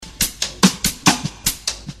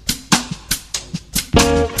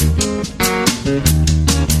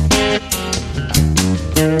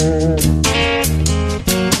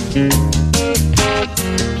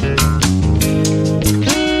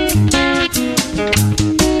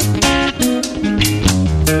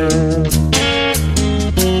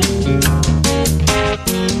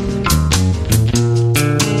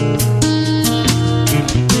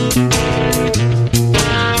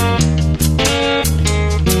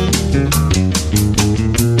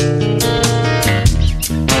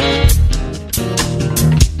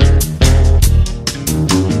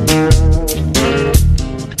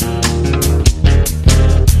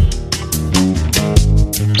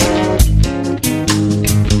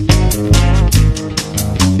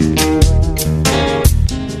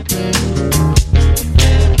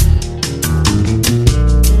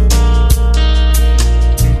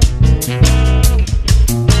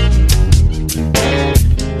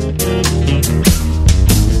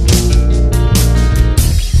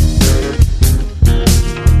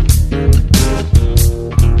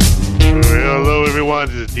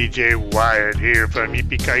DJ Wyatt here from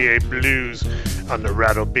Yippee Blues on the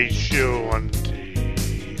Rattled Bass Show on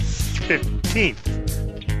the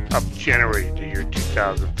 15th of January, the year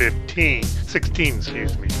 16,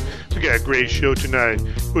 excuse me. We got a great show tonight.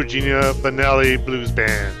 Virginia Bonelli Blues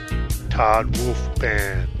Band, Todd Wolf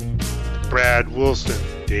Band, Brad Wilson,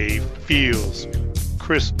 Dave Fields,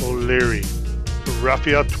 Chris O'Leary, the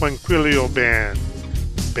Raphael Tranquillo Band,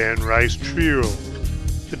 Ben Rice Trio,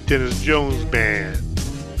 the Dennis Jones Band,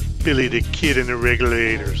 Billy the Kid and the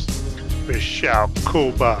Regulators, Michelle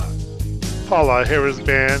Koba, Paula Harris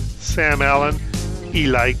Band, Sam Allen,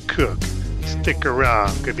 Eli Cook. Stick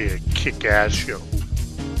around, could be a kick-ass show.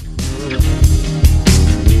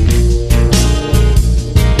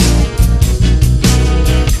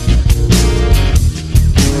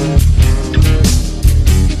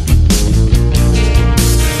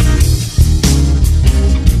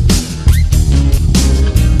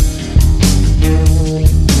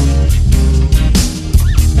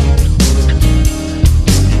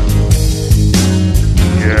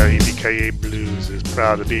 Blues is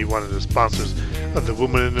proud to be one of the sponsors of the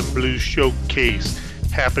Woman in the Blues Showcase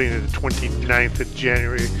happening on the 29th of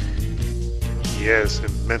January. Yes,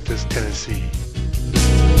 in Memphis, Tennessee.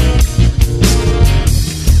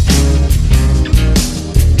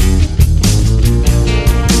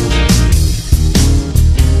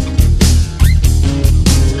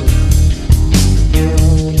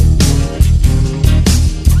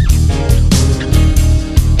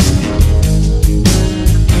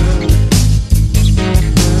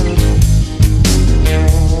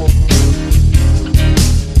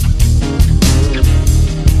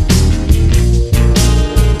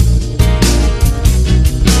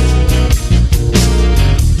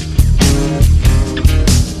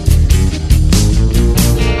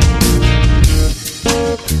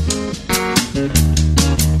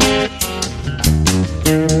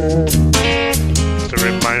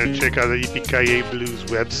 Check out the Yippee Blues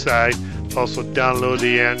website. Also download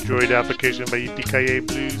the Android application by Yippee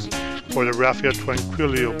Blues or the Raphael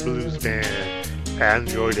Tranquillo Blues Band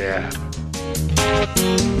Android app.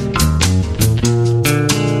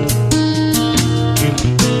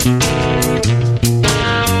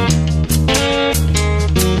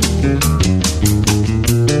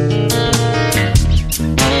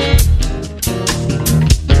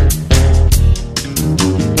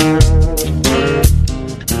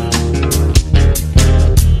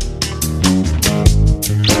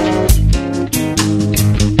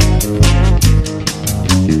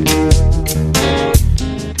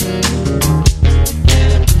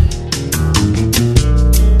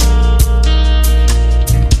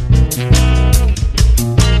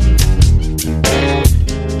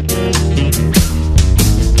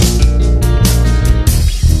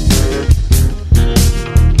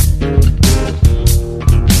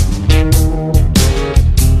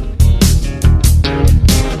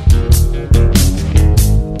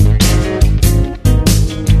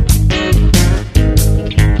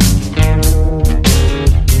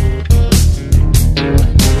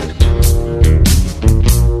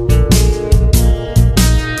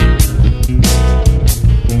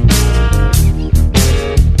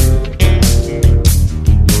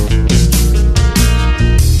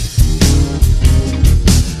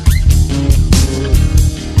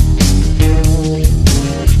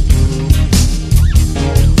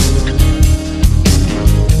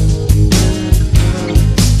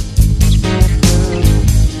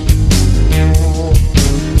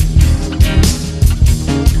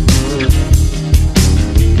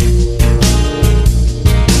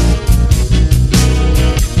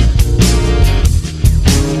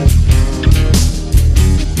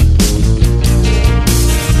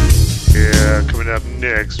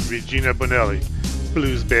 Regina Bonelli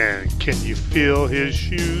Blues Band. Can you feel his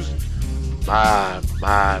shoes? My,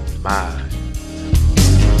 my, my.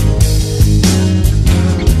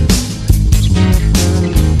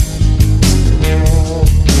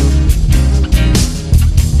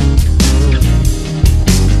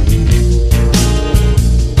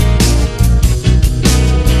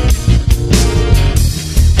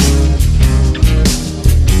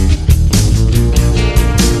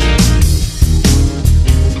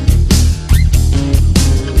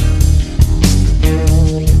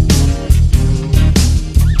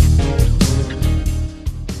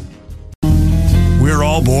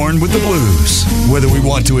 all born with the blues, whether we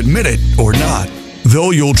want to admit it or not.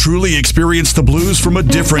 Though you'll truly experience the blues from a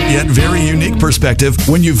different yet very unique perspective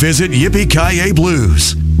when you visit Yippee-Ki-Yay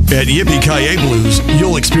Blues. At Yippee-Ki-Yay Blues,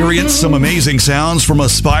 you'll experience some amazing sounds from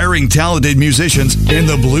aspiring talented musicians in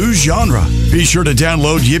the blues genre. Be sure to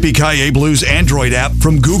download Yippee-Ki-Yay Blues Android app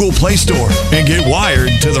from Google Play Store and get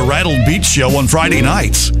wired to the Rattled Beach Show on Friday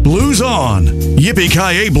nights. Blues on!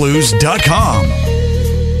 YippieKiABlues.com.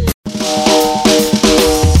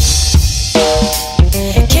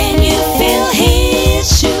 Can you feel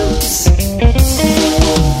his shoes?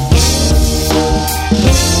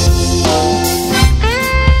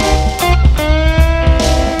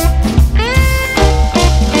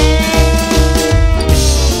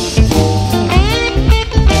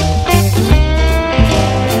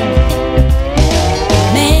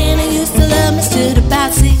 Man who used to love me stood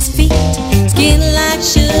about 6 feet, skin like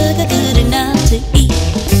sugar, good enough to eat.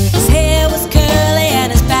 His hair was curly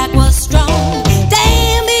and his back was strong.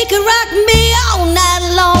 Damn, he could rock me all night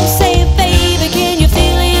long. Say, baby, can you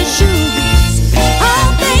feel his shoes?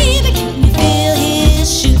 Oh, baby, can you feel his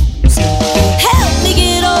shoes? Help me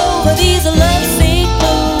get over these lovesick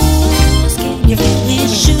blues. Can you feel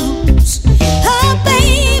his shoes? Oh,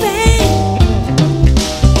 baby.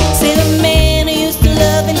 Say the man who used to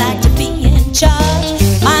love me liked to be in charge.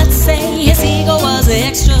 Might say his ego was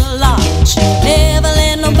extra large. Never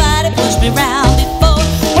let nobody push me round before.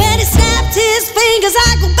 When he snapped his fingers,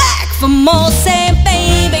 I go back for more. Say,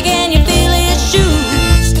 baby, can you feel his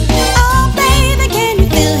shoes? Oh, baby, can you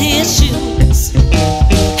feel his shoes?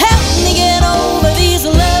 Help me get over these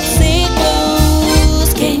lovesick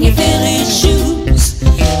blues. Can you feel his shoes?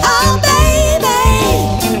 Oh, baby.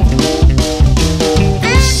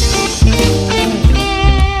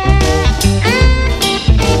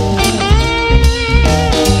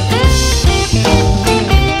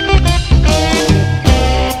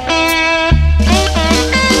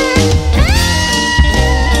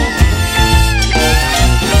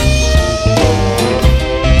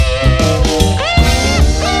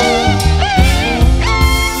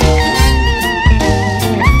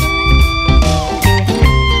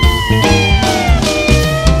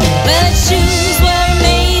 Well, his shoes were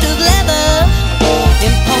made of leather,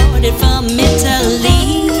 imported from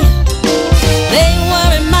Italy. They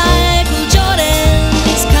weren't Michael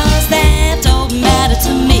Jordan's, 'cause that don't matter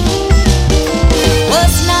to me.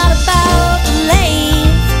 Was not about the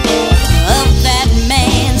length of that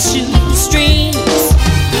man's shoestrings.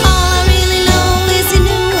 All I really know is he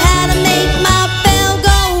knew how to make my bell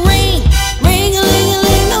go ring,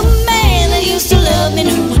 ring-a-ling-a-ling. The man that used to love me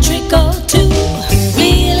knew a trick or two.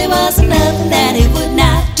 Really wasn't nothing that he would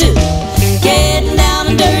not do. Getting down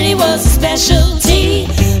and dirty was a specialty.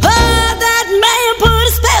 Oh, that man put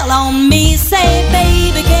a spell on me. Say,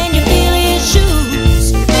 baby, can you feel his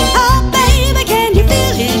shoes? Oh, baby, can you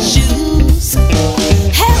feel his shoes?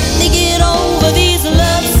 Help me get over these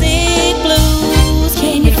lovesick blues.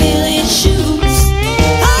 Can you feel his shoes?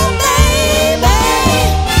 Oh, baby,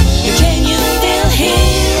 can you feel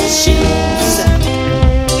his shoes?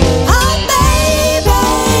 Oh, baby,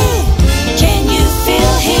 can you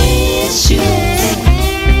feel his shoes?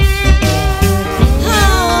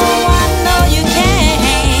 Oh, I know you can.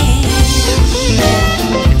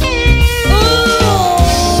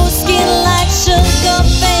 Ooh, skin like sugar,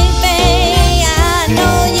 baby. I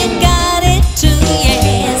know you got it too,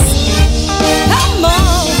 yes. Come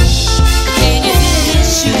on, can you feel his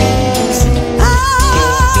shoes?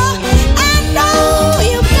 Oh, I know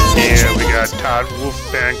you got it. Yeah, we got Todd Wolf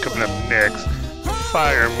Band coming up next.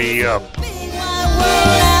 Fire me up. Big wide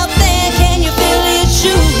world out there, can you feel his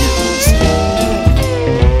shoes?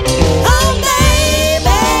 Oh,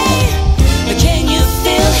 baby, can you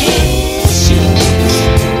feel his shoes?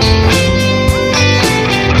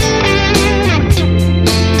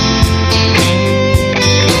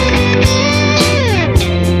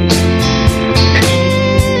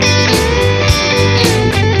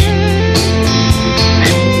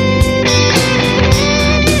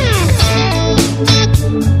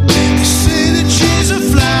 Say that she's a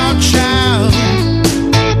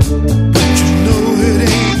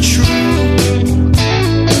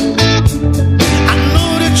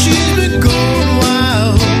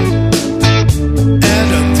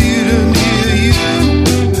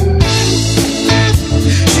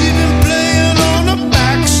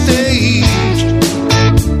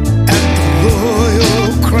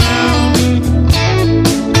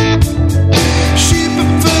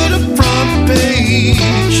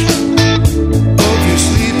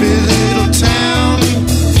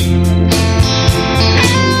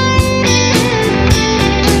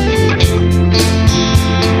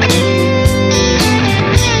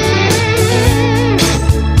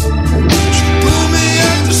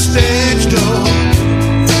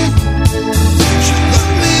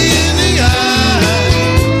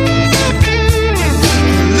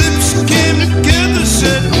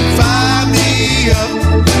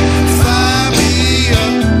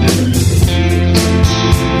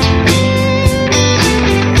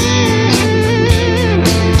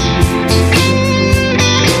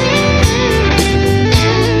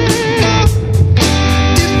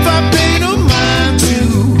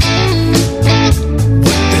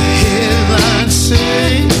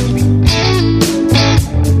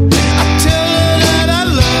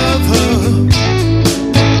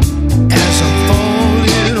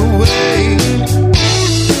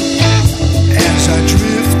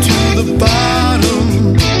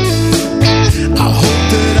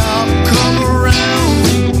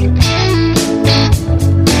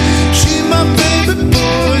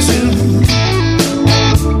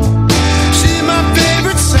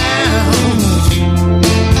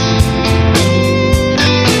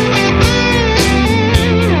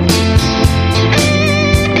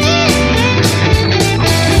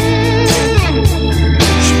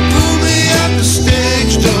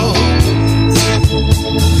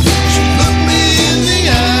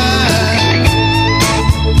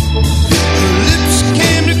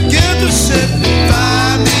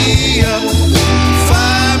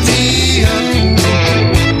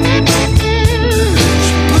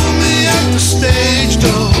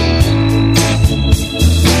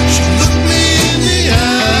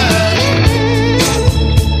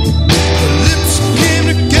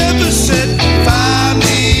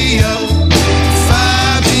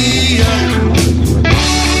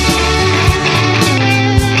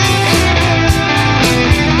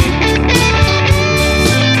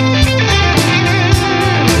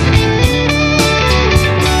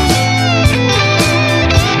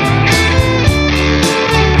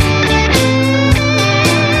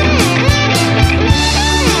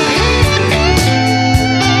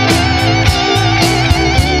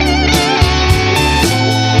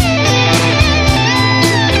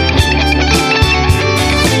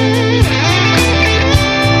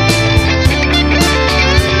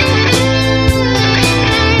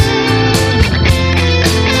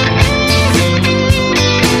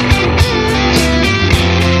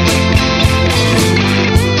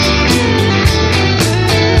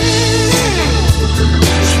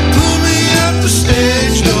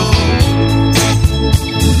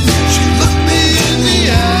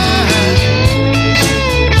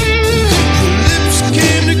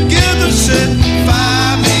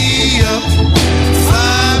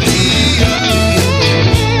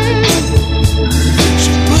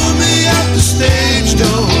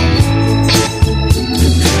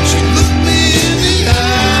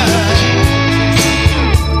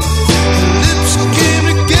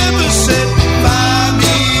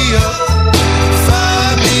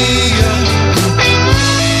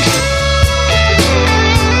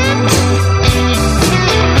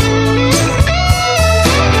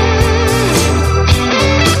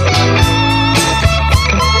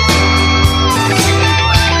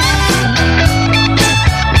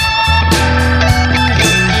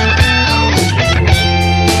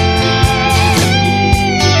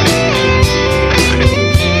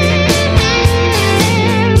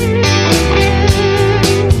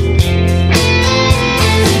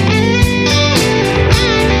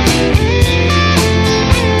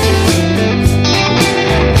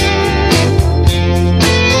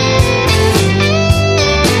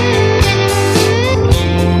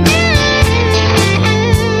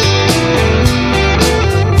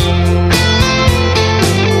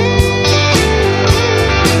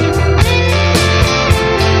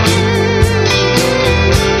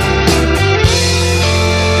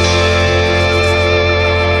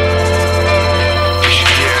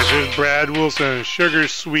Sugar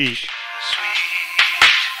Sweet.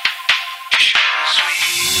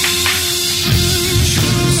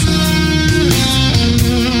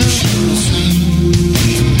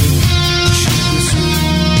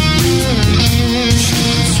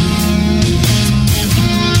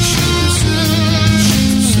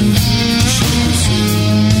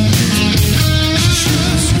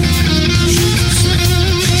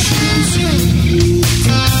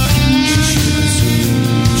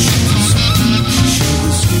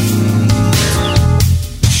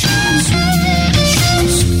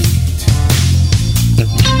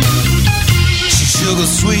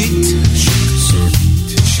 Sweet,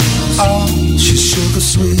 oh, she's sugar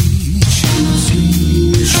sweet.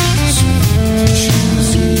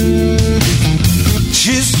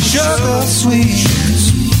 She's sugar sweet.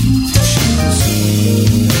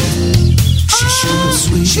 She's sugar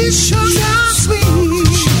sweet. She's sugar sweet.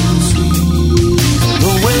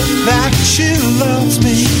 The way that she loves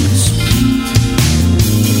me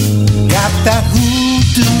got that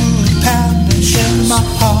hoodoo pounding in my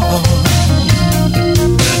heart.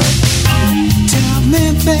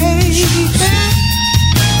 Baby,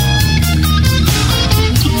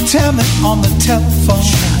 tell me on the telephone.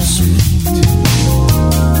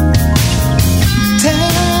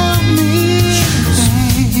 Tell me,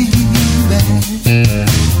 baby,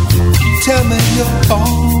 tell me you're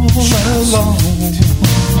all alone.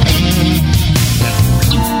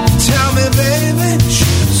 Tell me, baby,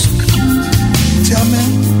 tell me,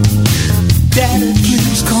 Daddy,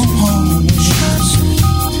 please come home.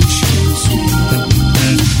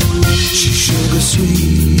 She's sugar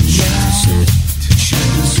sweet, yeah.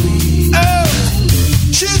 Sugar sweet. Oh,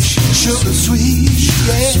 she's sugar sweet,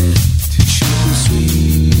 yeah. Sugar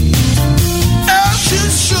sweet. Oh,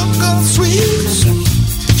 she's sugar sweet.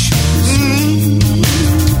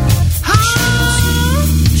 Oh,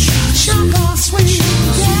 sugar sweet,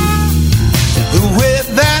 yeah. The way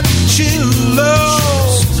that she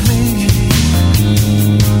loves me,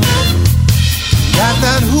 got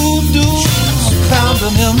that hoodoo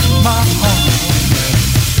pounding in my heart.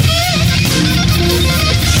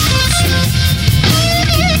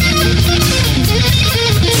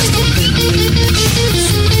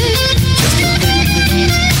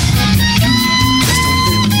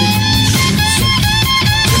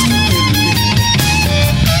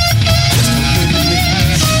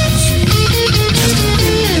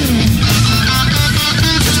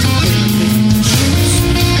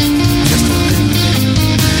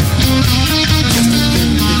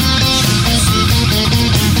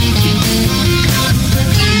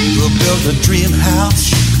 A dream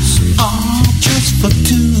house, all just for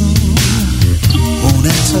two. Won't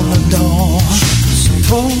answer the door,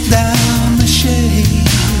 pull down the shade.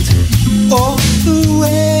 Oh, the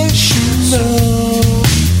way she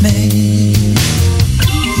loves me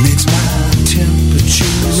makes my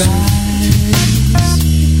temperature rise.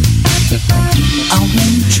 I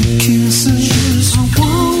want your kisses, I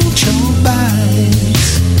want your bites.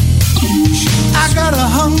 I got a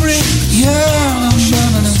hungry, yeah, I'm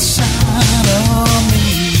running inside of me.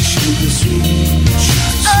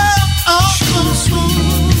 Oh, oh, oh,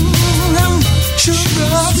 I'm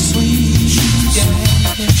sugar sweet, yeah.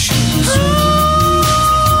 Oh,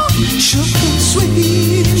 sugar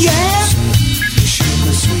sweet, yeah. She's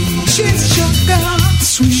sugar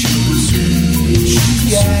sweet,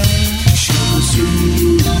 yeah.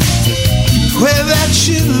 Where that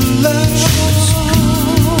she loves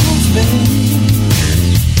me,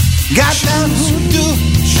 got that voodoo,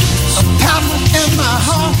 a power in my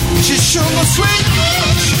heart. She's sugar sweet.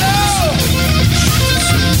 Oh,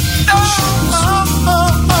 oh, oh, oh,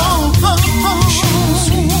 oh, oh, oh,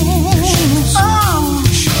 oh.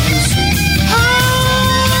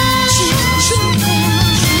 She's sugar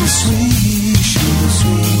sweet.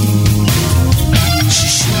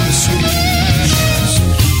 She's sugar sweet.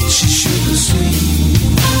 She's sugar sweet.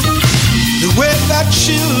 The way that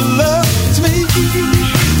she loves me.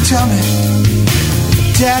 Tell me,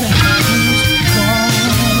 Daddy, please come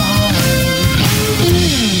home.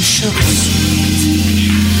 Sugar sweet.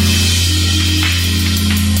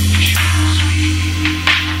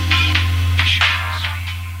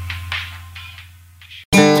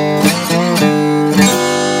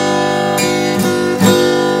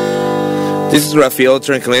 This is Rafael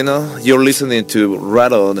Tranquilino. You're listening to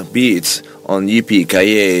Rattled Beats on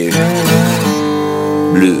YPKA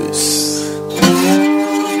Blues.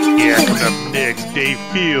 Yeah, coming up next, Dave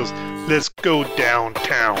Fields. Let's go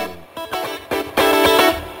downtown.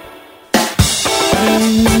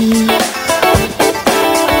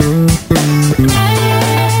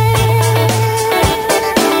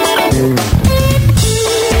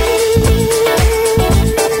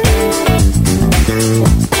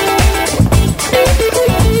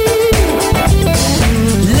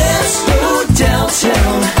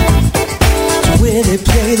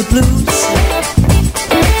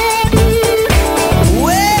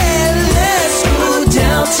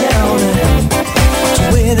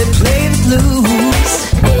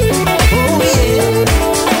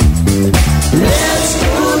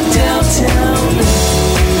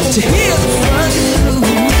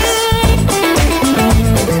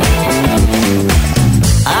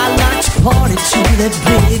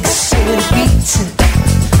 that big silly beat,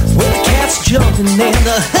 where the cat's jumping and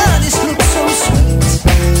the honey's look so sweet.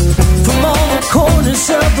 From all the corners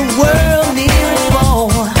of the world near and far,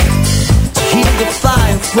 to hear the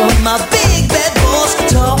fire from my big bad boss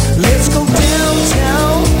guitar. Let's go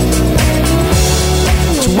downtown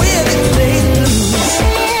to where they play the blues.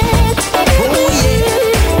 Oh yeah.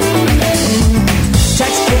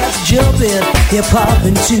 Taxi cabs jumping, hip-hop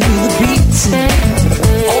into the beat.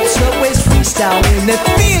 All subways freestyle when they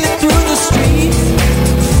feel it through the street.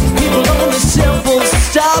 People on their cell phones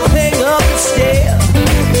stop, hang up and stare.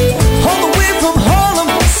 All the way from Harlem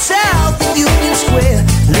south to Union Square.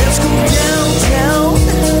 Let's go downtown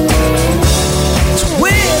to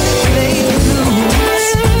where they play the blues.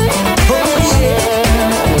 Oh yeah.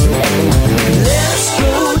 Let's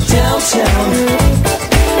go downtown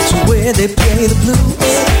to where they play the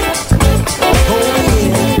blues. Oh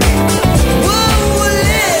yeah. Whoa,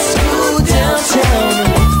 let's go downtown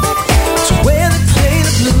to where they play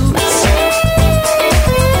the blues.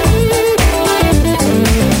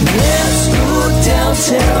 Let's go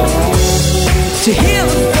downtown to hear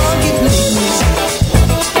the funky blues.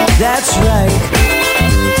 That's right.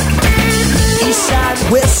 East side,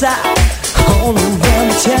 west side, all around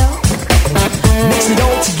the town. Mix it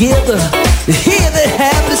all together to hear the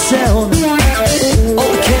happy sound. All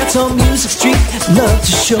the cats on Music Street love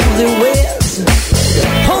to show their wares.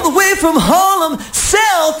 All the way from Harlem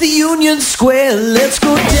south to Union Square. Let's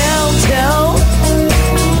go downtown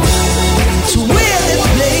to where they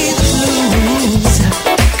play the blues.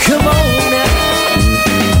 Come on now.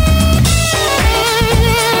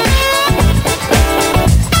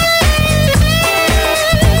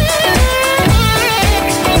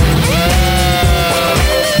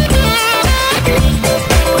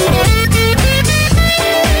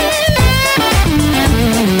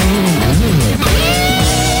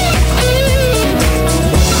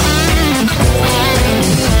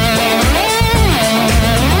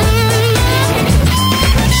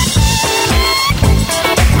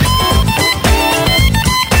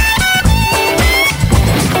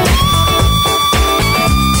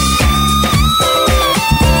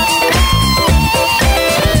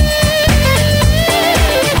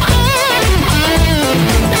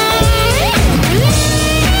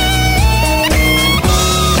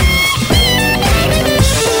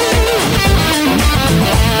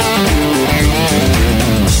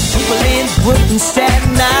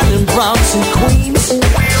 Staten Island, Bronx and Queens.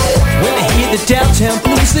 When they hear the downtown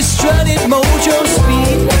blues, they strut at mojo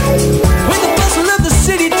speed. When the bustle of the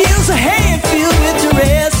city deals a hand filled with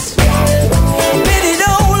duress, bet it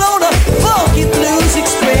all on a funky blues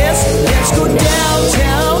express. Let's go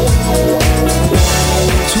downtown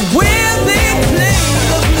to where they play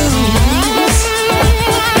the blues.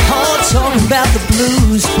 Oh, talking about the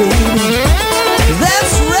blues, baby.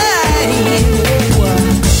 That's right.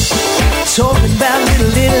 Talking about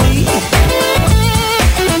Little Italy,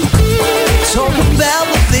 talking about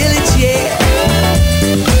the village, yeah.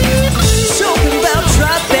 Talking about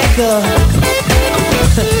Tribeca.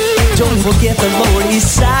 Don't forget the Lower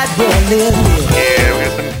East Side where I live. Yeah, we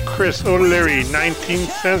got some Chris O'Leary, 19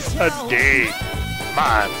 cents a day.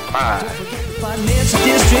 My. Financial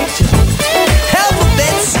District,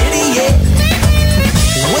 Alphabet City, yeah.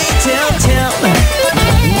 Way downtown,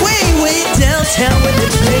 way downtown where they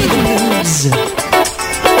play the blues.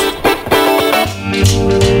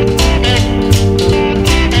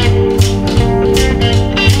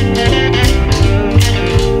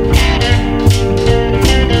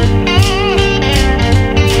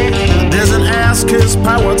 There's an ass kiss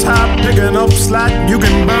power top picking up slack. You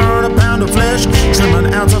can burn a pound of flesh, trim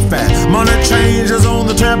an ounce of fat. Money changes on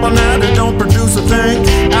the table now, they don't produce a thing.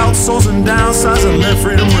 Outsourcing, downsizing, let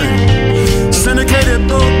freedom ring. Syndicated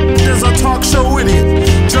book, there's a talk show idiot.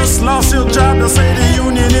 Just lost your job, to say the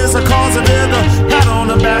union is a cause of it. Pat on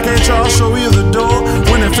the back, HR show you the door.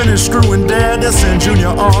 When they finish screwing dad, they send Junior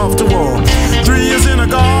off to war. 3 years in a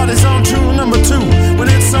guard, it's on tune number 2. When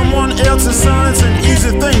it's someone else's son, it's an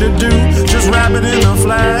easy thing to do. Just wrap it in a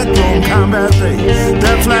flag, throw combat thing.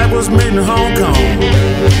 That flag was made in Hong Kong.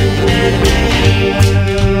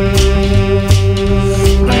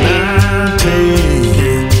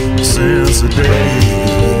 19 cents a day.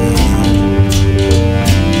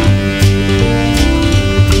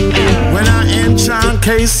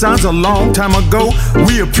 Case sounds a long time ago.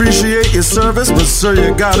 We appreciate your service, but sir,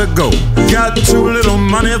 you gotta go. Got too little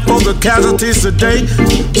money for the casualties today.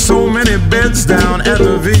 So many beds down at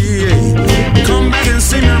the VA. Come back and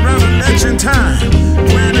see me around election time.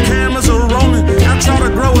 When the cameras are rolling, I try to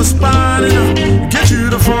grow a spine and get you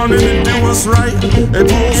the funding and do what's right. It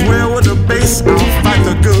pulls well with the base, I'll fight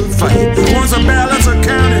the good fight. Once a balance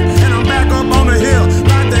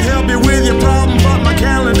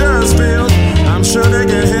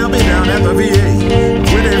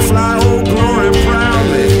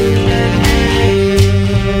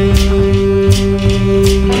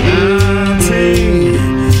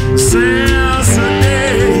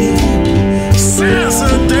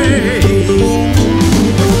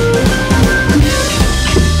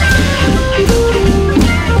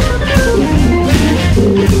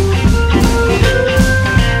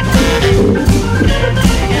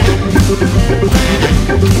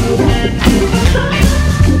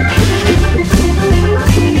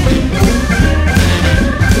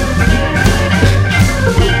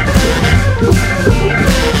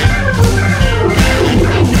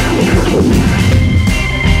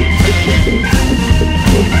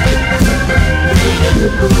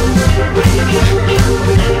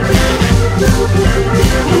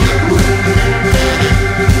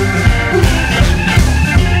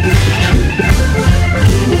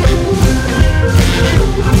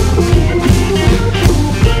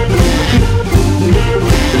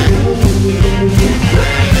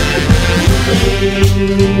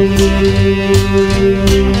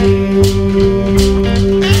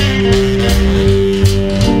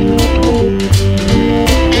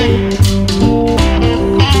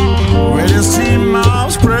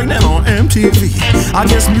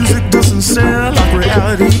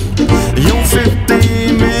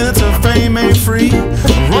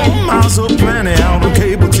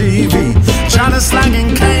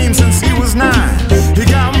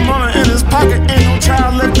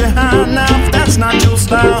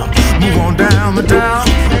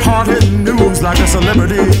it's like a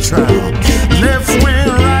celebrity trial. Left wing,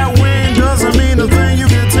 right wing, doesn't mean a thing. You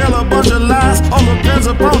can tell a bunch of lies, all depends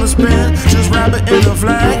upon the spin. Just wrap it in the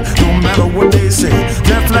flag, no matter what they say.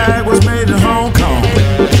 That flag was made in Hong Kong.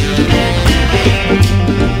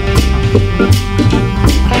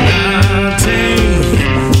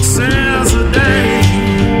 19 cents a day,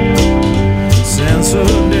 cents a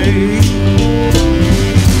day.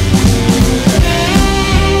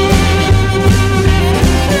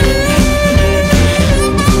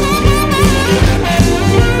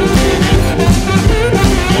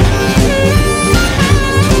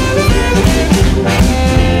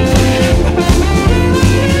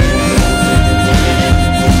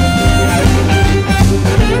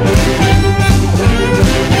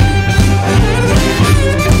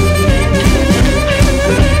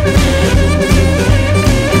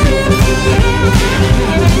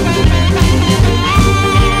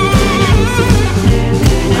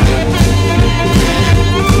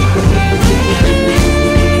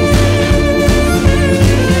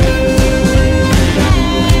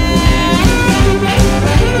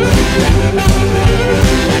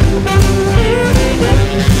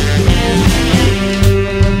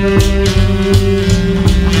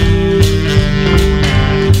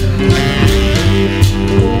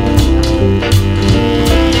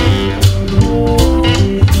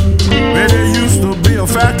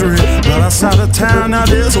 Outside of town, now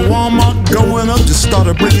there's a Walmart going up, just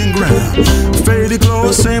started breaking ground. Faded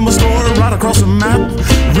glow, same old story right across the map.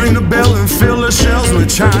 Ring the bell and fill the shelves with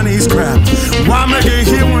Chinese crap. Why make it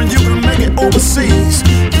here when you can make it overseas?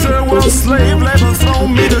 Third world slave labor, throw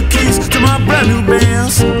me the keys to my brand new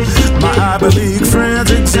bands. My Ivy League friends,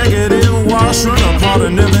 executive washroom, a party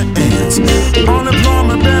never ends.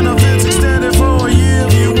 Unemployment benefits extended for a year.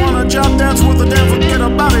 If you want a job that's worth a damn, forget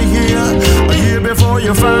about it here. A year before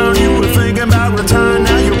you found you were thinking about retiring,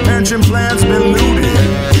 now your pension plan's been looted.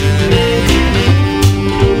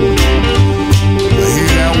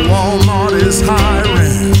 Yeah, Walmart is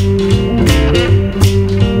hiring.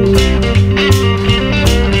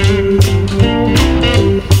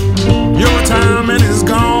 Your retirement is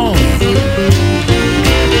gone.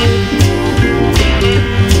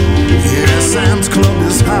 Yeah, Sam's Club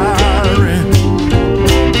is hiring.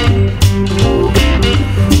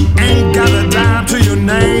 Ain't got a dime to your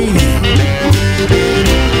name.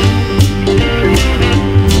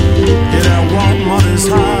 Yeah, that Walmart is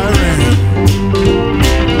hiring.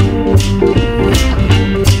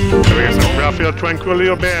 Coming in from Raphael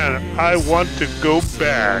Tranquilio Band, I Want to Go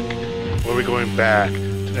Back. Where are we going back?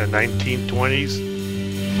 To the 1920s?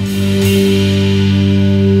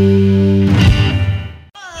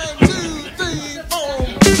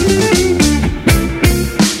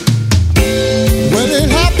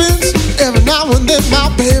 My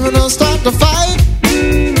baby don't start to fight.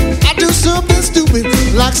 I do something stupid,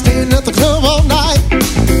 like staying at the club all night.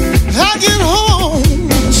 I get home,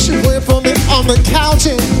 she wait for me on the couch,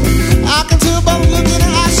 and I can tell by looking at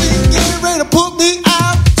how she's getting ready to put me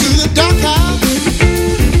out to the dark house.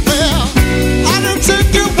 Well, I done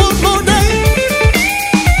take it one more day.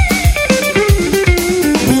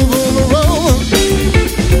 Move on the road,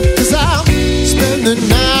 'cause I'll spend the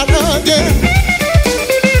night again.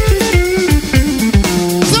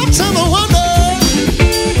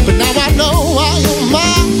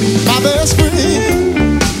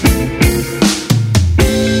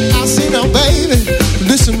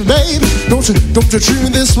 Don't you treat me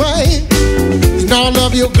this way. You know I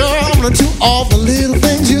love your girl, I'm gonna do all the little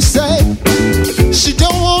things you say. She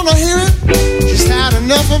don't wanna hear it. She's had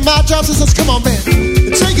enough of my job. She says, come on, man,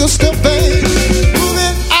 take your step, babe.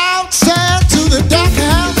 Moving outside to the dark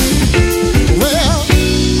house. Well,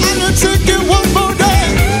 I'm gonna take it one more day.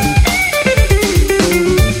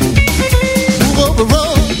 Move over the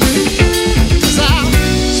road, 'cause I'll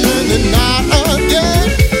spend the night again.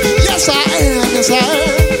 Yes, I am, yes, I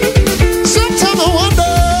am.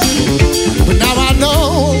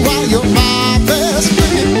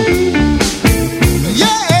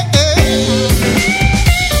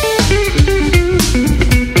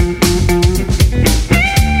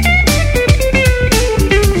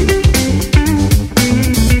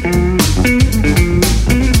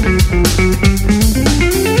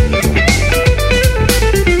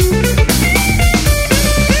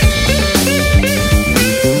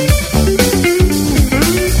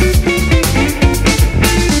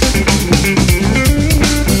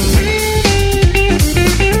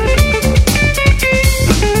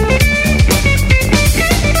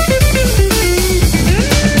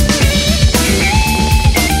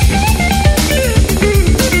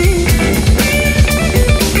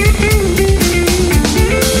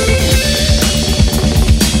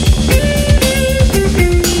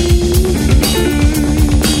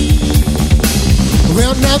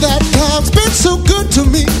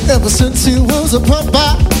 ever since he was a pup.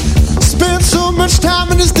 I spent so much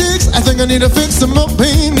time in his digs, I think I need to fix him up.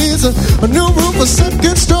 He needs a new roof, a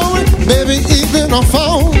second story, maybe even a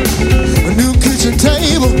phone, a new kitchen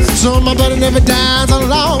table, so my buddy never dines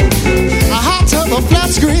alone. A hot tub, a flat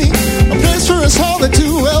screen, a place for us all to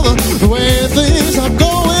well, the way things are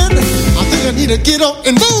going, I think I need to get up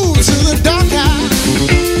and move to the dark eye.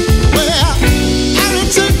 Well, I can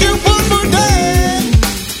take it one more day.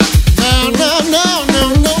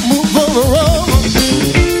 No, move over.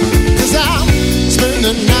 Cause I'll spend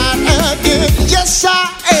the night again. Yes, I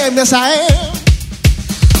am.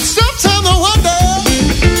 Sometimes I wonder,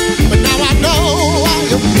 but now I know I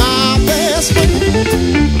am my best friend.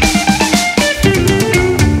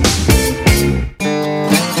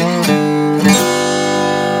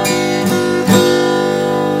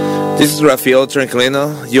 This is Rafael Tranquilino.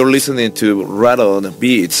 You're listening to Rattled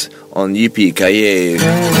Beats on YPKA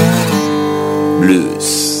Blues.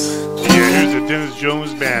 Yeah, here's the Dennis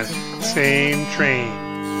Jones Band, Same Train.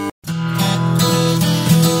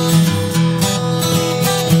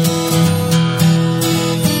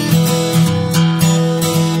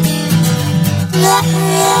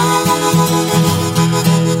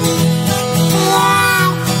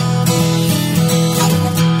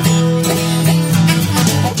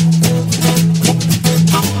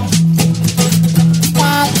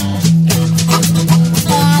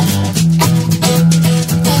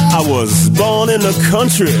 I was born in the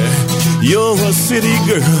country, you're a city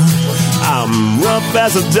girl. I'm rough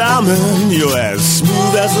as a diamond, you're as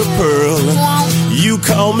smooth as a pearl. You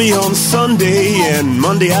call me on Sunday and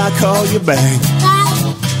Monday I call you back.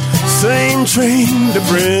 Same train,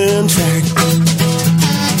 different track.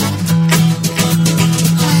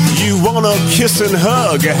 You wanna kiss and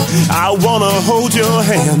hug, I wanna hold your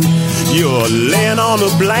hand. You're laying on a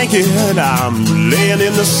blanket, I'm laying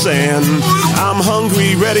in the sand. I'm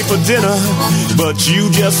hungry, ready for dinner, but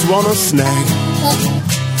you just want a snack.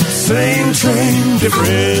 Same train,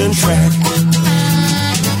 different track.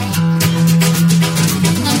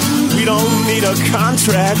 We don't need a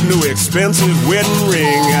contract, no expensive wedding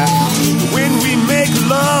ring. When we make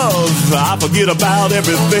love, I forget about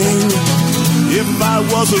everything. If I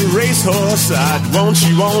was a racehorse, I'd want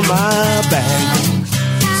you on my back.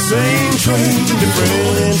 Same train,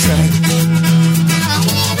 different track.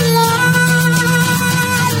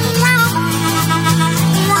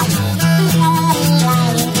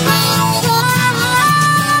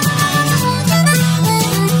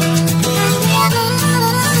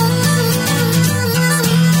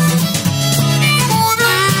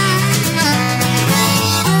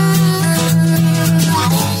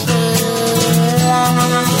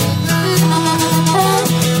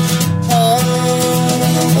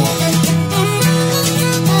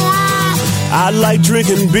 I like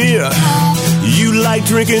drinking beer, you like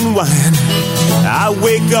drinking wine. I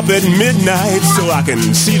wake up at midnight so I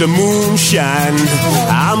can see the moon shine.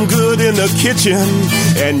 I'm good in the kitchen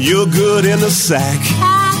and you're good in the sack.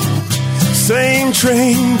 Same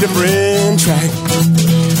train, different track.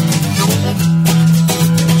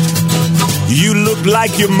 You look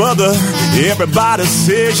like your mother, everybody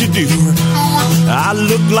says you do. I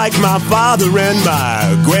look like my father and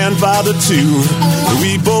my grandfather too.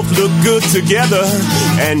 We both look good together,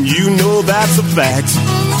 and you know that's a fact.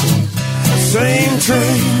 Same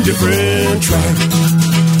train, different track.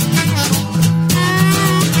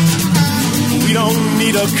 We don't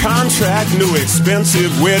need a contract, no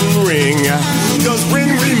expensive wedding ring. Cause when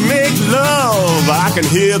we make love, I can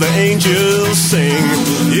hear the angels sing.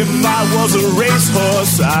 If I was a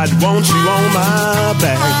racehorse, I'd want you on my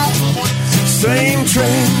back. Same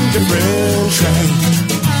train, different track.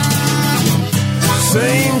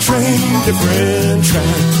 Same train, different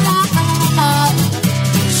track.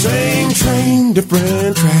 Same train,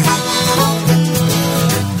 different track.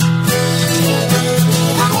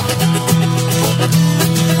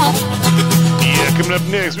 Yeah, coming up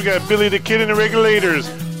next, we got Billy the Kid and the Regulators.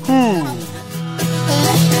 Whoo!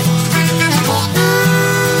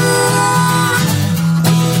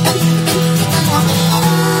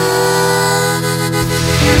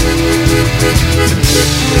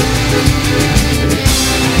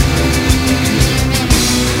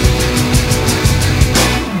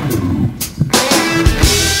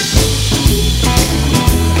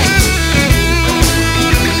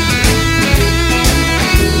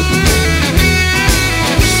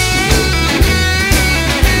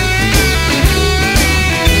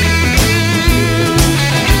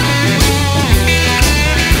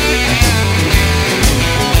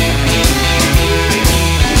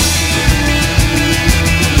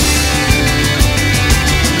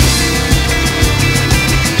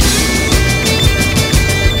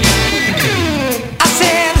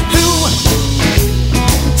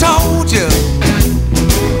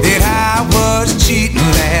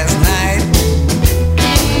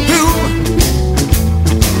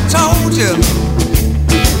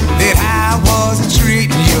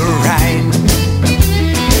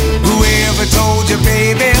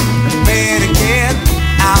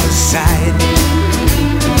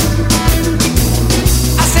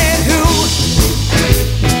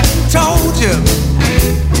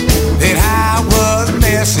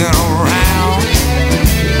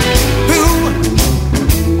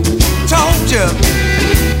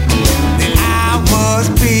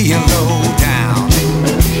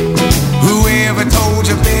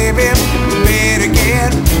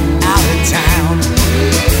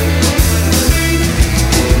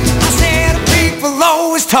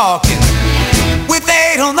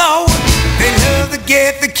 they don't know. They love to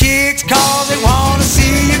get the kicks cause they wanna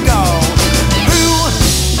see you go. Who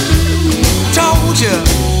told you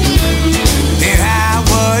that I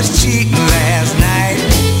was cheating last night?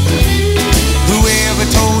 Whoever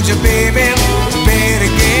told you, baby,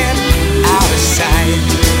 better get out of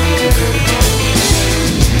sight.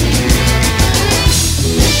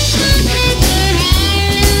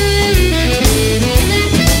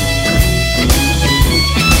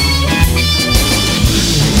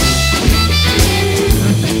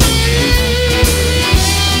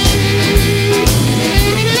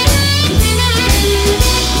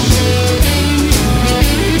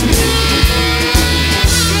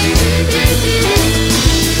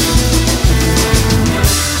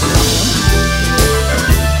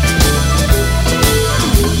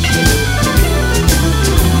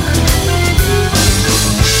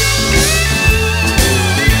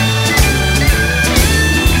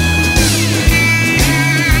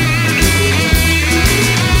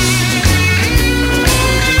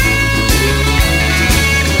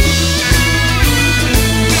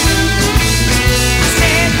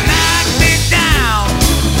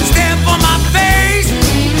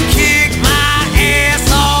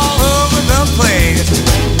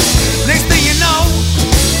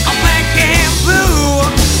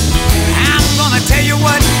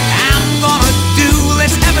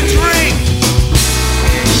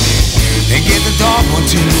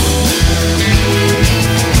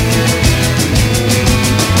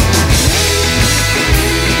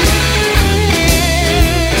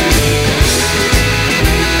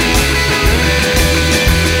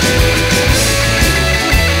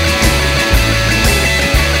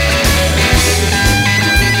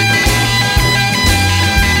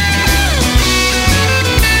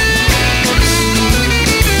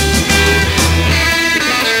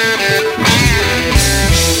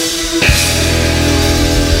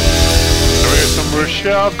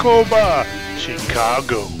 Coba,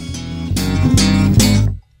 Chicago.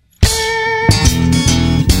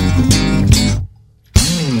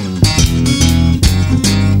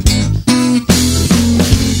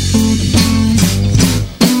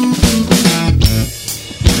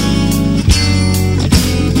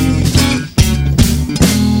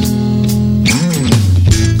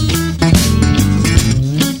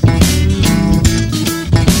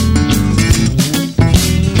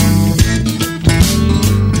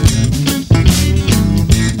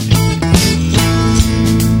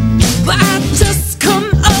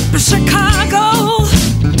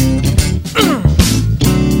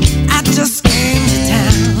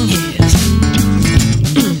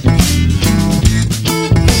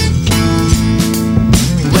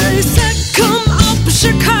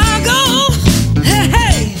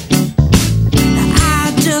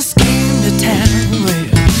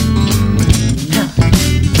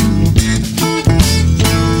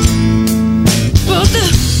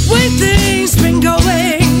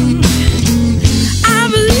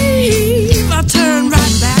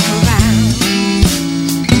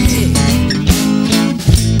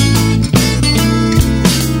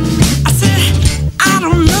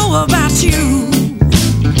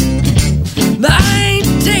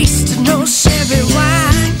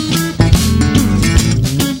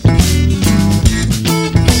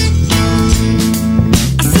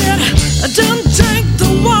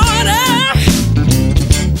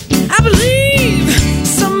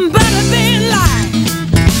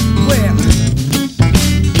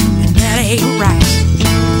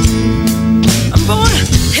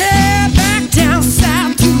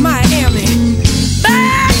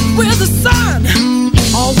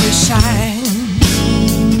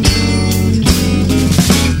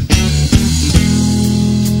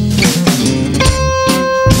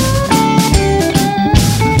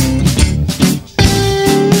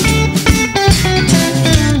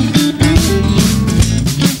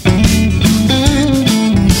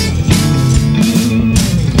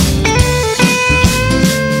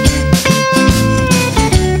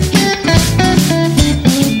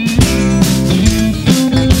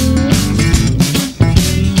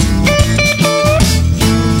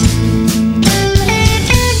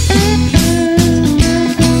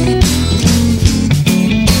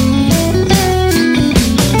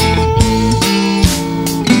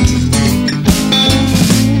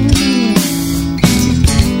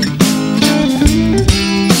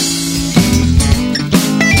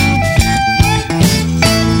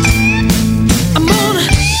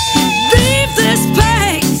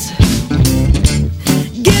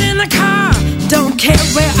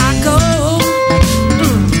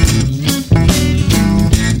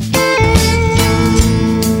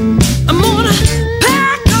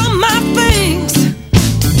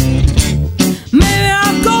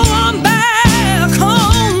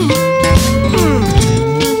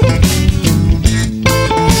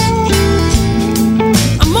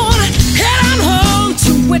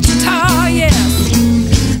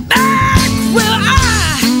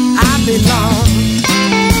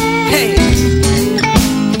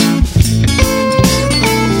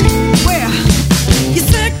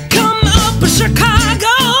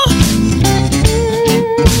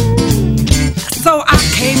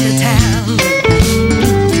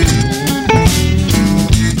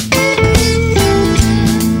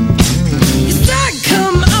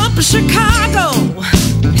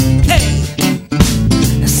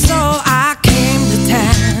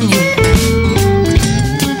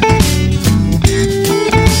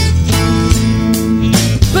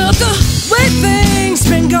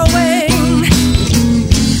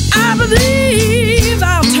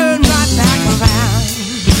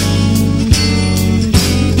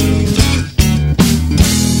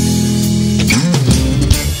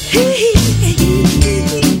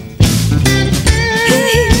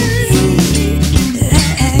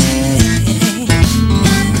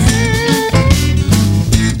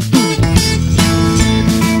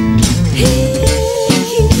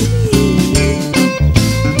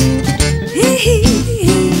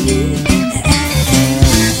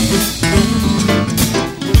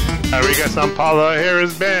 from Paula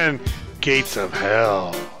Harris Band, Gates of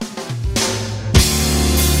Hell.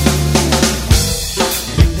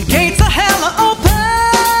 The gates of hell are open.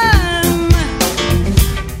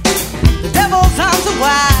 The devil's arms are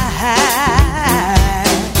wide.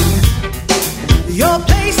 Your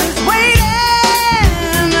place is waiting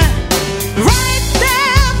right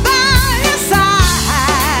there by your side.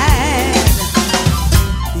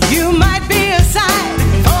 You might be a sight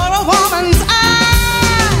for a woman's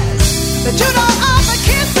eyes, but you don't offer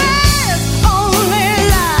kisses, only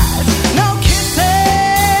lies. No kisses,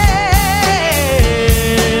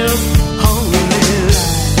 only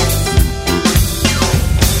lies.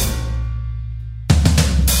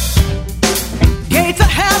 Gates of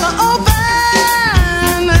hell are open.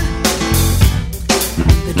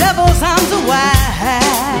 The devil's arms are wide.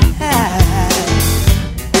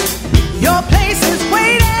 Your place is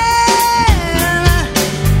waiting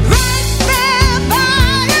right there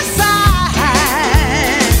by your side.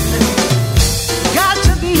 God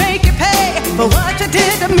shouldn't make you pay for what you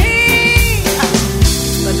did to me.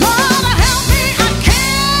 But Lord, help me, I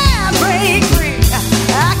can't break free.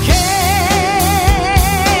 I can't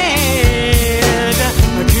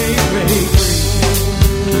break free.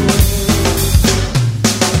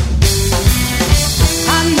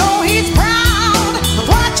 I know he's proud of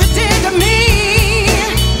what you did to me.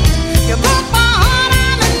 You broke my heart,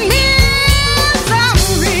 I'm in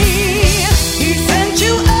misery. He sent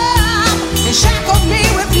you up and shackled me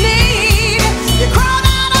with need. You crawled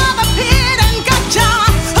out of the pit and got your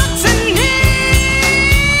hooks in me.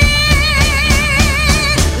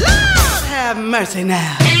 Lord, have mercy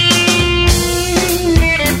now.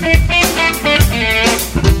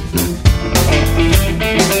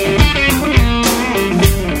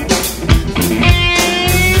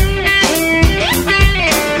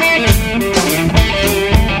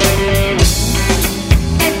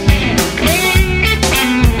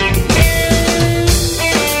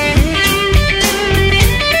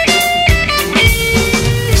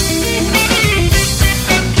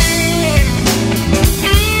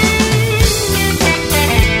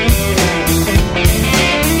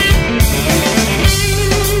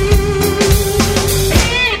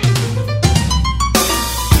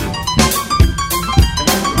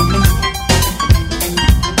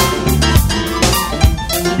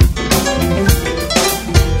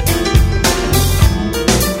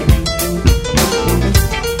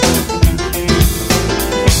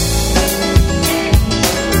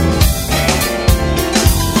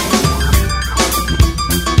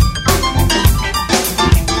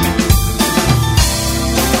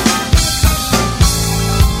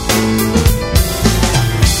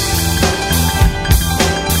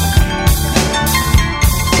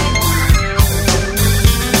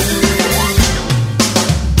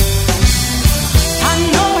 I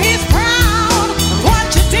know he's proud of what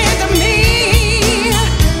you did to me.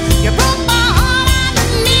 You broke my heart, I'm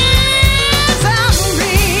in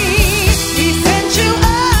misery. He sent you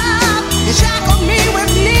up and shackled me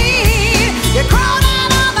with need. You crawled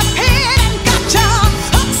out of the pit and got your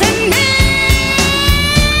hooks in me.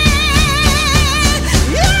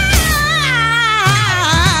 Yeah.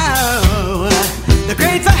 The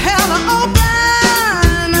gates of hell are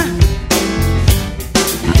open.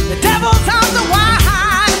 The devil's arms are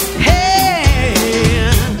wide. Hey,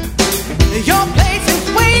 your place is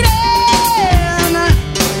waiting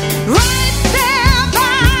right there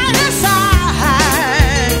by your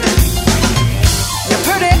side. You're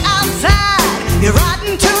pretty outside, you're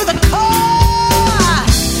rotten to the core,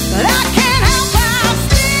 but I can't help it, I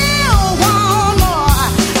still want more.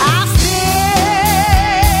 I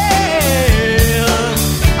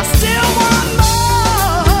still want more.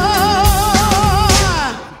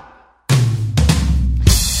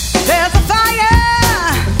 There's a fire,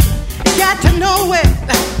 got to know it.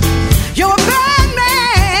 You're a bad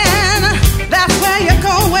man, that's where you're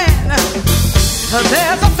going.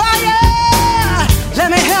 There's a fire, let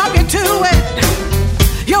me help you to it.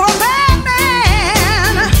 You're a bad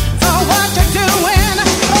man for what you're doing.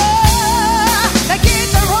 Oh, the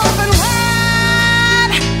gates are open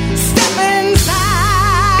wide. Step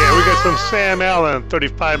inside. Yeah, we got some Sam Allen,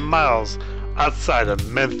 35 miles outside of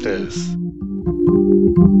Memphis.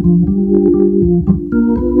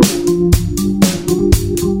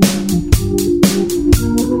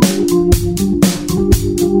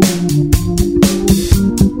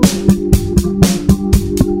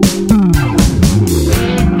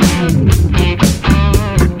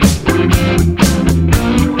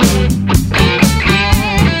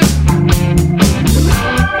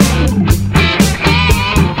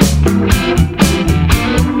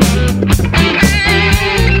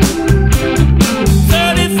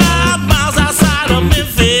 Thirty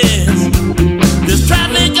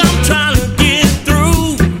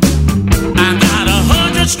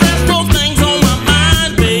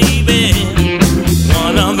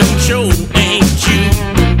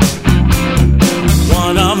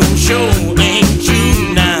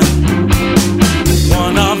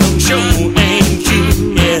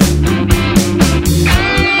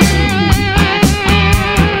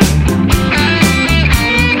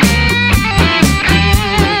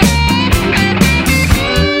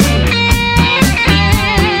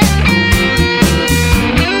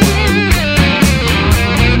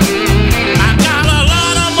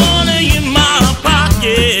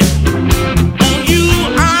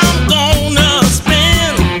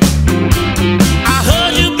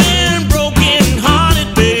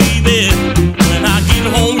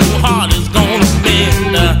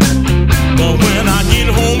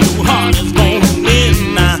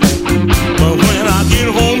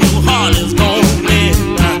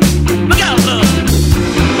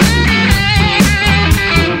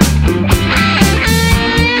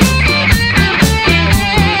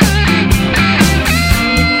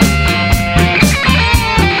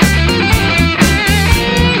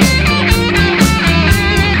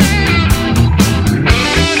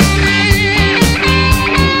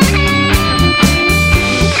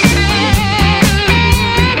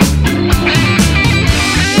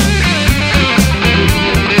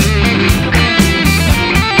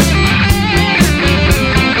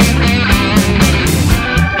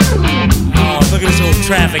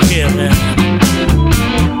traffic here, man.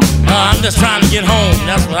 I'm just trying to get home.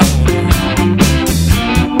 That's what I'm gonna do.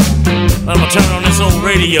 I'm gonna turn on this old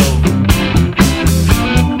radio.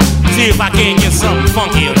 See if I can't get something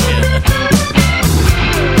funky up here.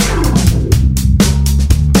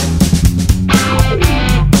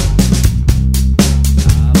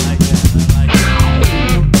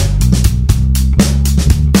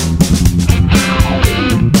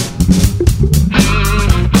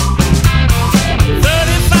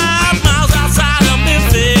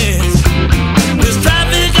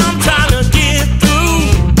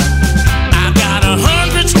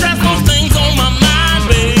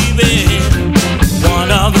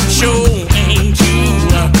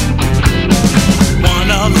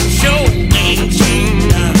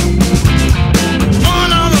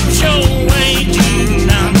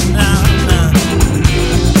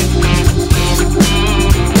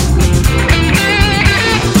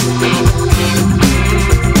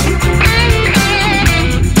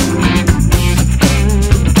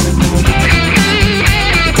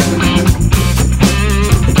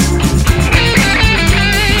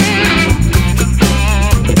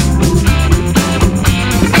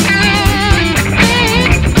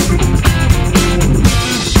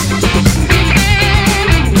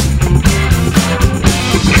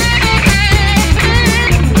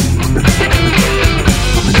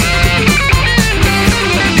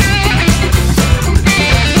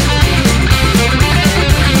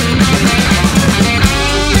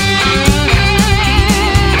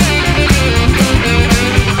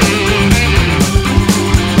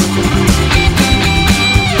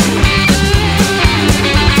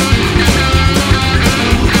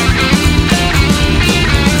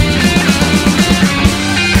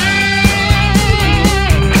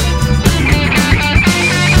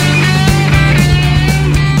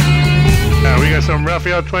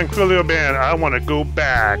 Tranquilio Band, I want to go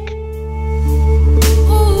back.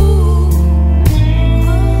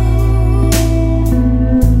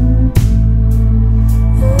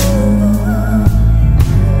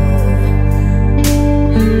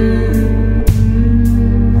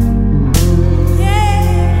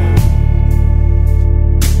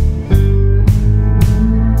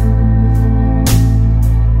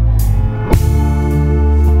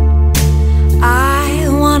 I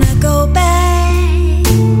wanna go back.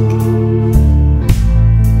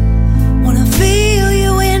 Wanna feel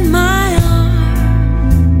you in my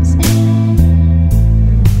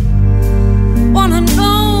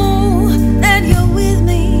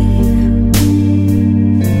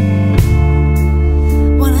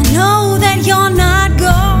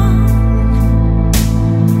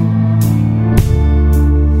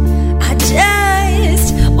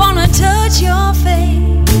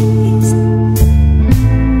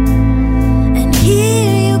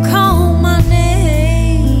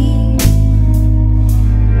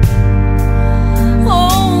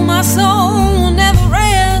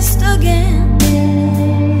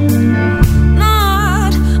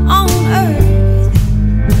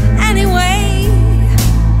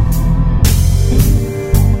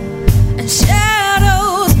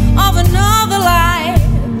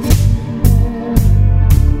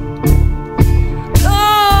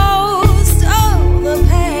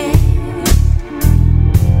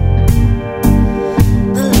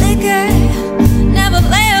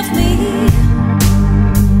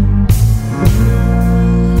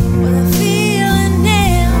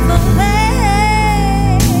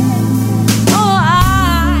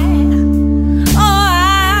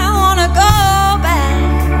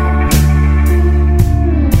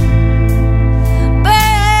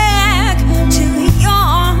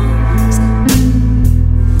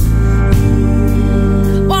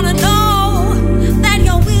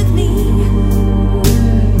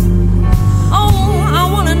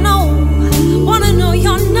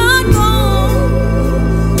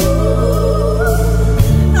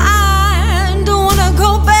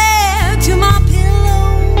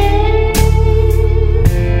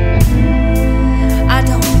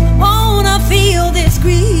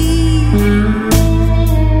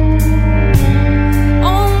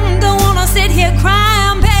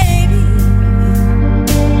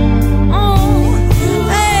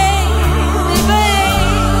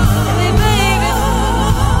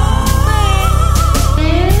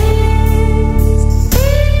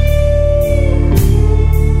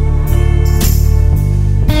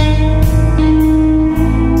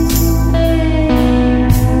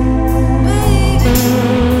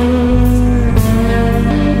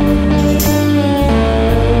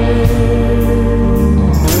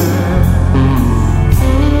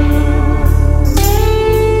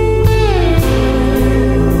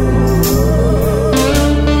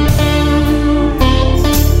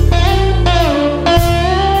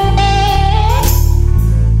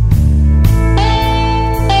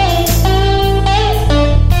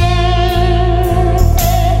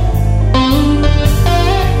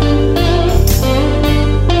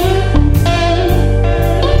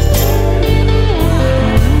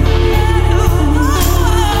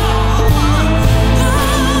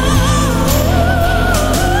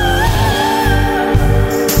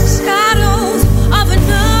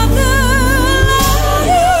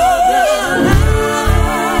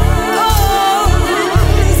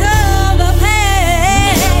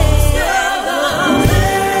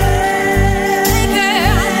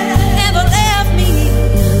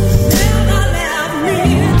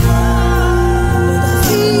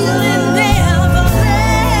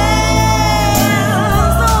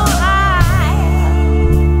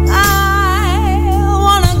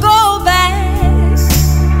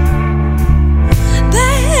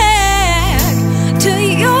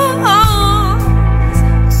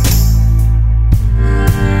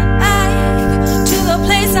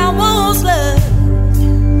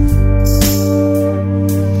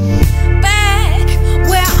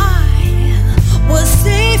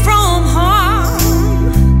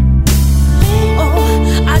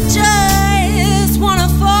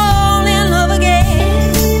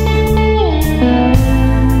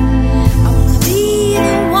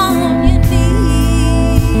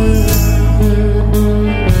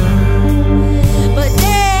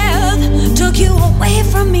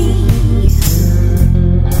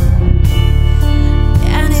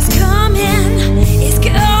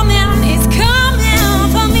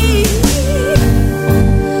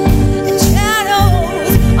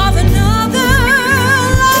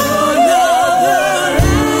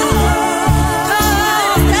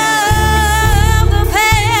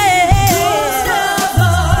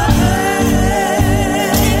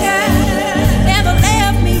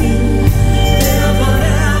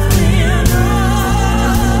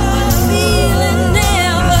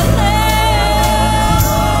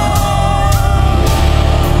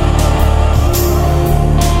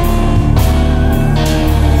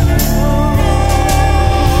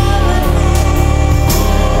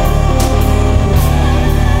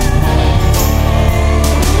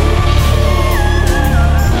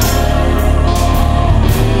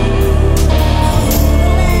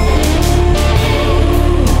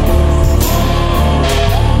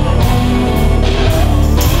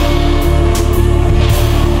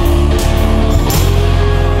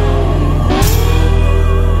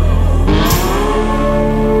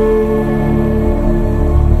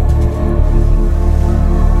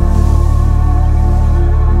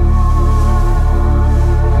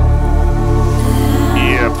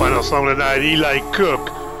final song tonight, Eli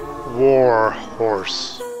Cook, War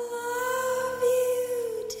Horse.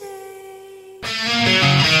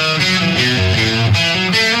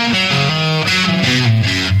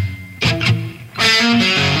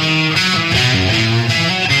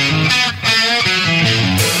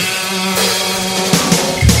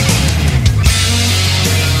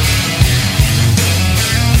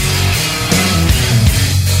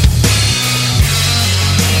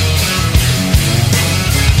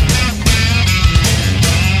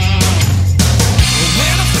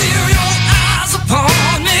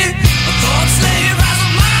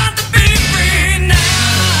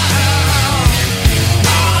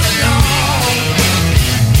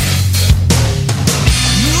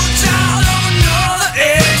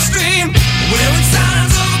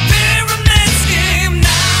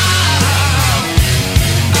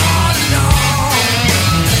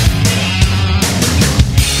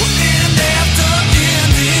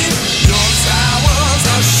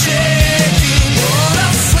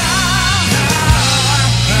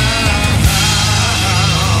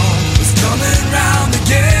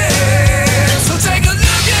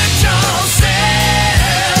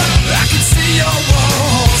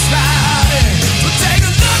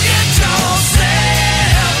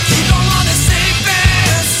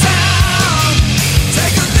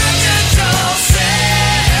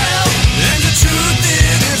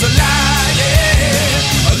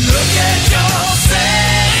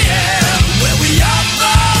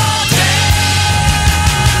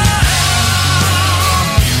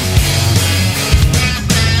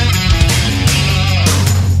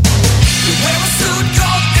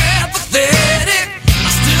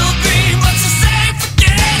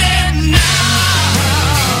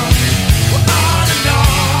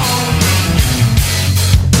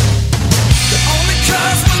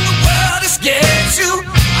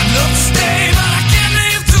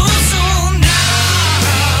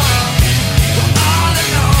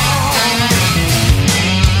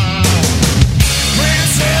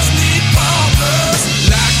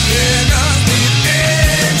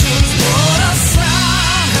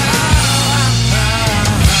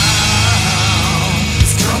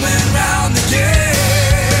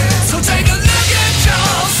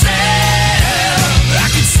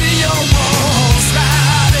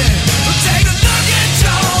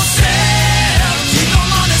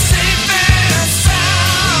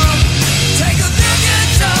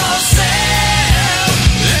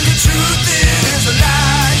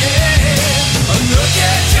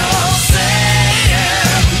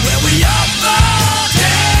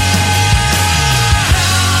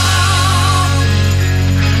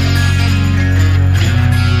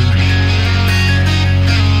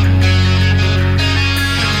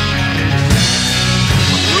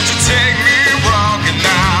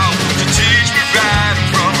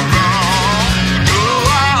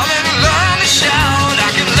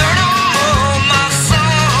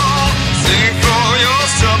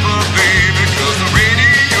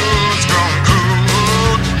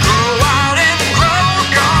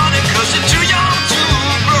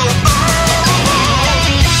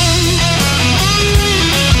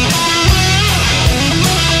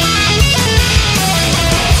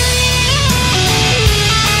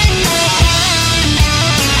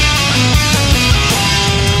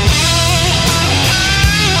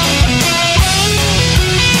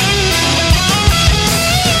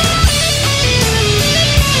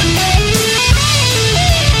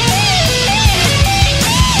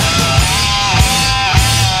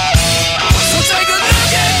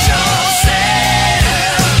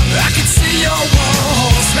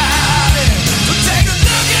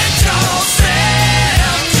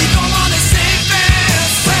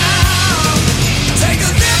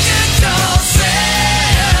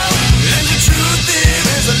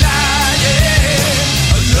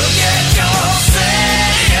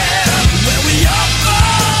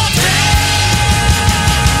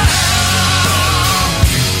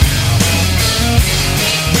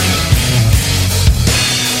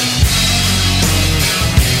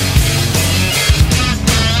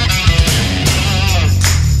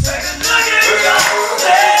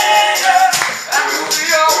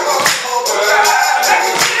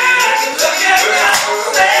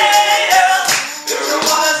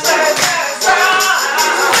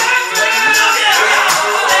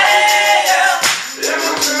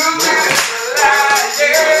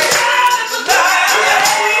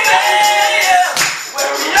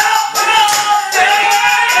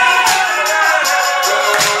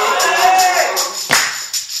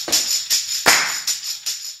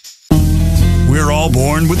 We're all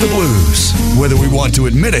born with the blues, whether we want to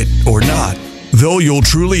admit it or not. Though you'll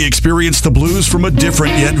truly experience the blues from a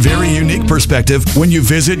different yet very unique perspective when you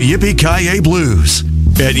visit Yippee-Ki-Yay Blues.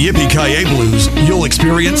 At Yippee-Ki-Yay Blues, you'll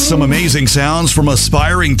experience some amazing sounds from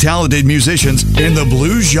aspiring talented musicians in the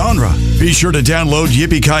blues genre. Be sure to download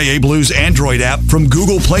Yippee-Ki-Yay Blues Android app from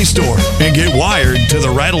Google Play Store and get wired to the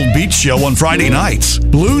Rattled Beach Show on Friday nights.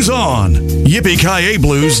 Blues on!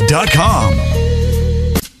 YippieKiABlues.com.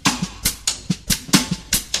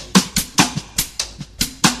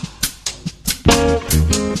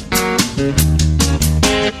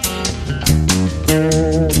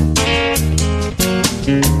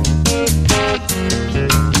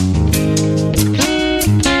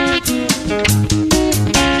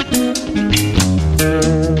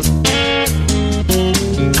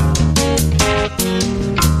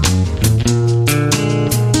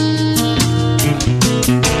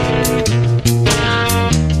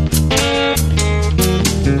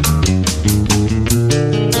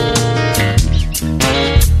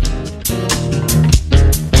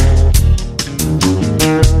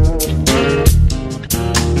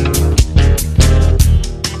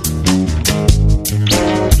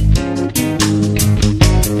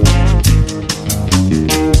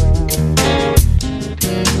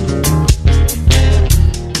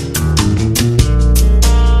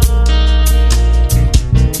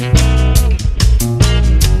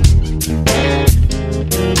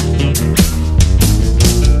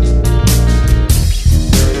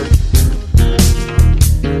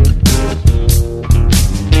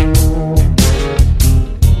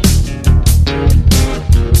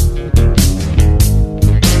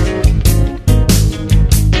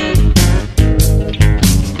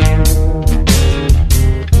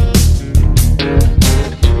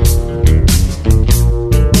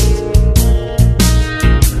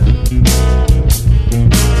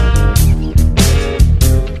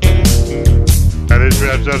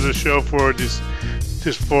 Show for this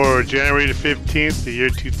for January the 15th, the year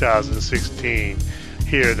 2016,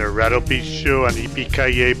 here in the Rattled Beach Show on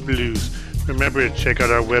Yippee-Ki-Yay Blues. Remember to check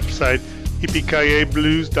out our website,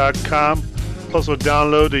 yippiekiablues.com. Also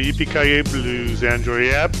download the Yippee-Ki-Yay Blues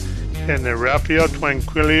Android app and the Raphael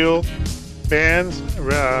Tranquillo Band's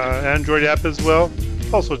Android app as well.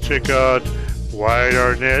 Also check out Wide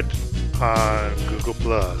Arnett on Google+.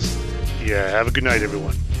 Yeah, have a good night,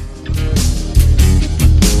 everyone.